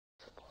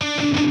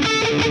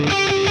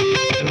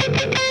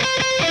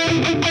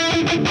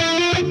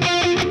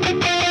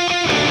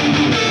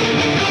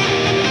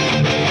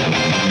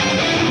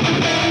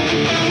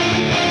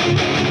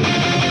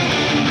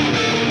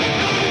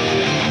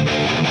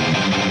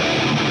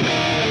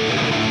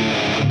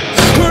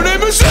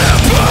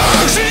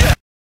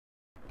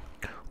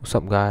What's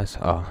up, guys?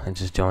 I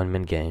just joined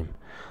mid-game.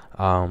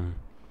 I'm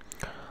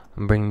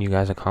bringing you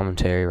guys a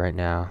commentary right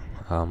now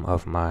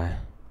of my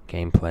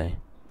gameplay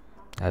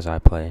as I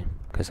play,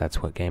 because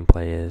that's what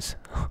gameplay is.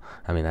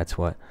 I mean, that's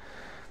what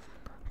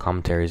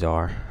commentaries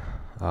are.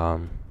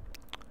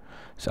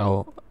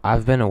 So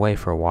I've been away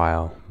for a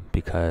while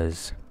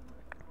because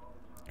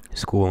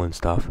school and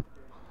stuff,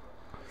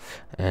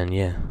 and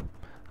yeah,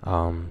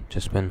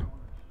 just been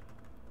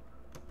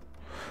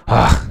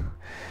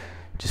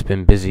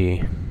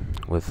busy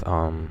with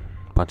a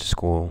bunch of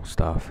school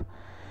stuff,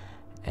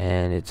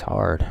 and it's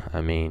hard. I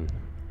mean,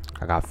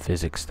 I got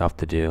physics stuff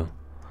to do,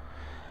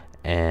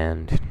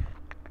 and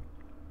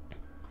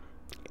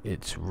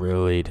it's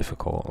really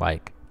difficult.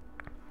 Like,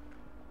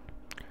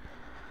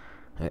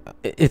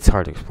 it's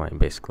hard to explain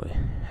basically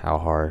how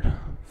hard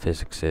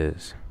physics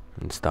is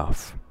and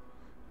stuff.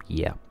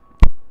 Yeah.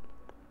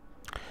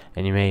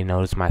 And you may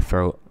notice my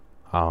throat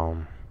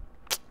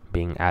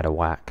being out of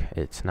whack.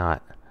 It's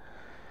not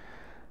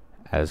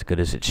as good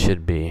as it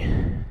should be.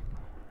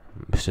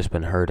 It's just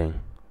been hurting.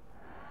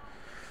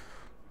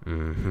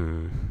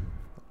 In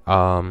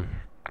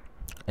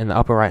the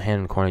upper right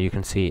hand corner you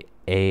can see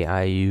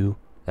RyuRyu.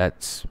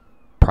 That's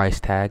price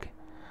tag.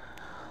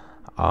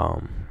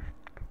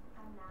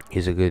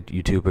 He's a good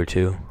YouTuber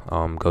too.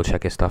 Go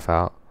check his stuff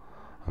out.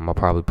 I'll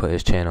probably put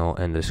his channel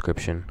in the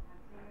description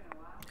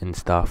and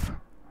stuff.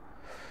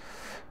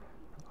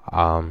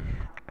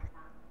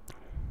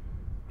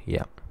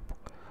 Yeah.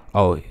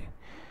 Oh,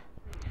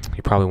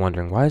 you're probably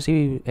wondering, why is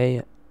he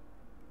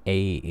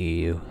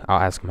RyuRyu?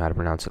 I'll ask him how to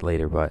pronounce it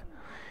later, but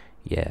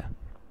yeah,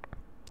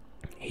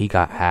 he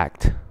got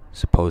hacked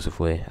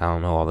supposedly. I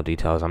don't know all the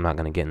details. I'm not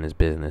gonna get in his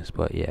business,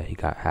 but yeah, he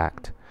got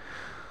hacked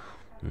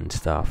and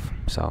stuff.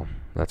 So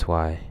that's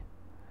why.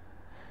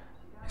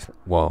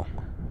 Whoa.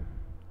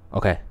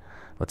 Okay,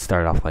 let's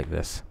start off like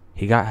this.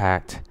 He got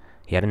hacked.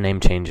 He had a name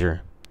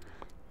changer.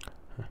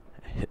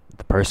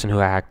 The person who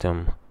hacked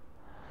him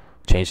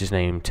changed his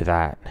name to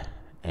that,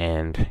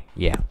 and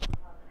yeah,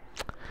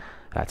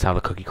 that's how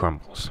the cookie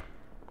crumbles.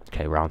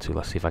 Okay, round 2.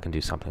 Let's see if I can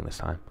do something this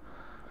time.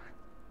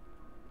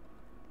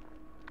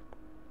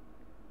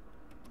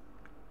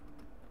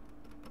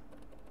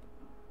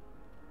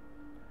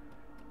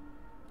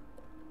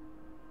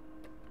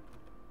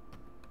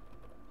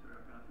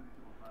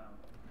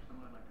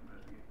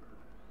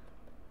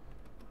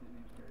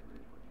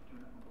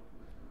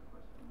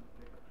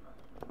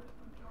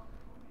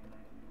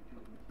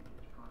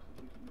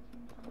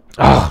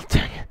 Oh,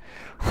 dang it.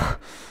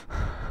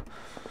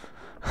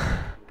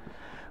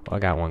 Well, I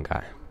got one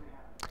guy.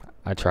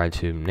 I tried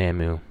to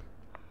Namu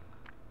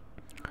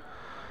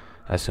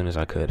as soon as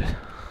I could,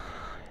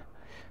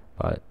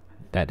 but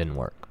that didn't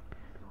work.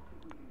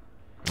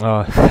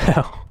 Oh,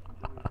 hell.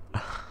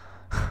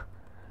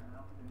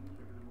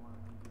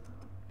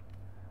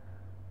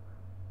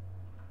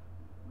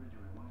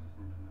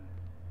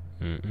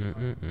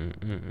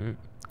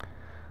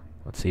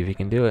 Let's see if he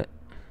can do it.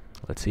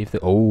 Let's see if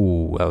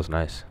oh, that was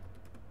nice.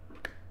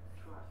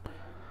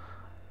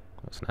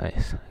 That's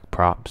nice.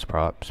 Props.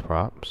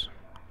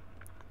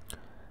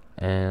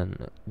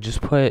 And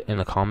just put in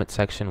the comment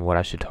section what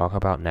I should talk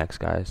about next,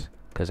 guys,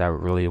 because I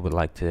really would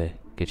like to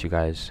get you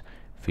guys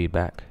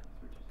feedback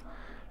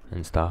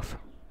and stuff.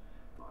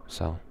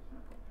 So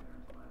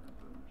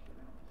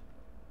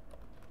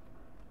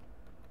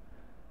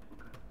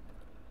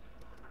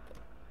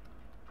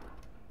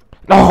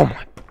oh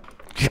my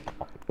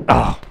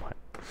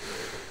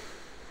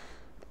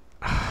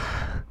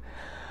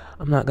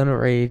I'm not gonna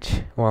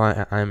rage.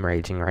 Well, I'm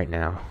raging right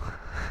now,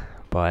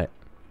 but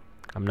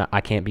I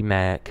can't be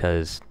mad,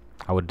 because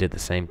I would have did the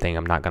same thing.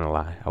 I'm not gonna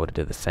lie. I would have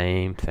did the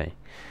same thing.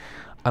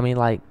 I mean,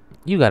 like,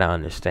 you gotta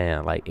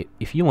understand, like,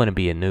 if you want to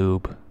be a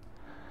noob,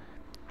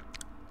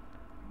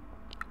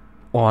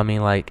 well, I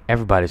mean, like,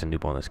 everybody's a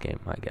noob on this game,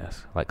 I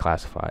guess, like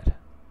classified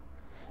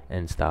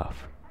and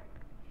stuff.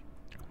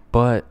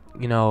 But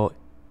you know,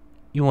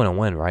 you want to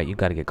win, right? You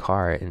gotta get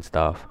card and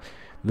stuff.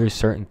 There's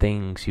certain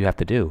things you have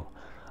to do.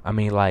 I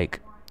mean,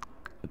 like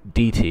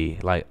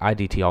DT, like I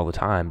DT all the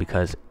time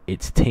because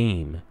it's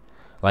team.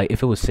 Like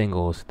if it was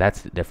singles,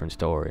 that's a different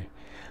story.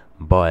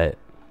 But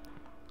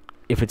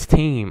if it's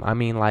team, I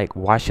mean, like,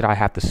 why should I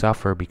have to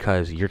suffer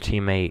because your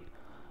teammate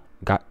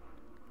got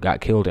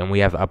killed and we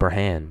have the upper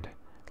hand?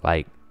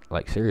 Like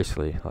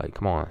seriously, like,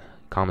 come on,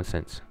 common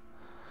sense.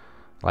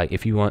 Like,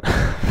 if you want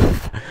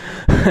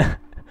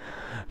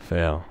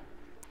fail.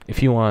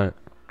 If you want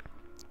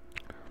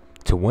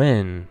to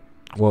win,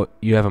 well,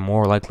 you have a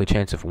more likely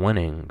chance of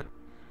winning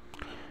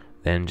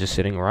than just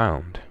sitting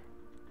around.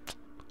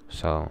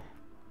 So,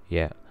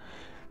 yeah.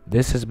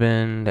 This has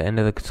been the end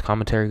of the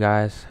commentary,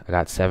 guys. I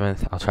got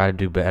 7th. I'll try to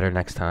do better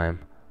next time.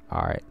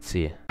 Alright,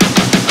 see ya.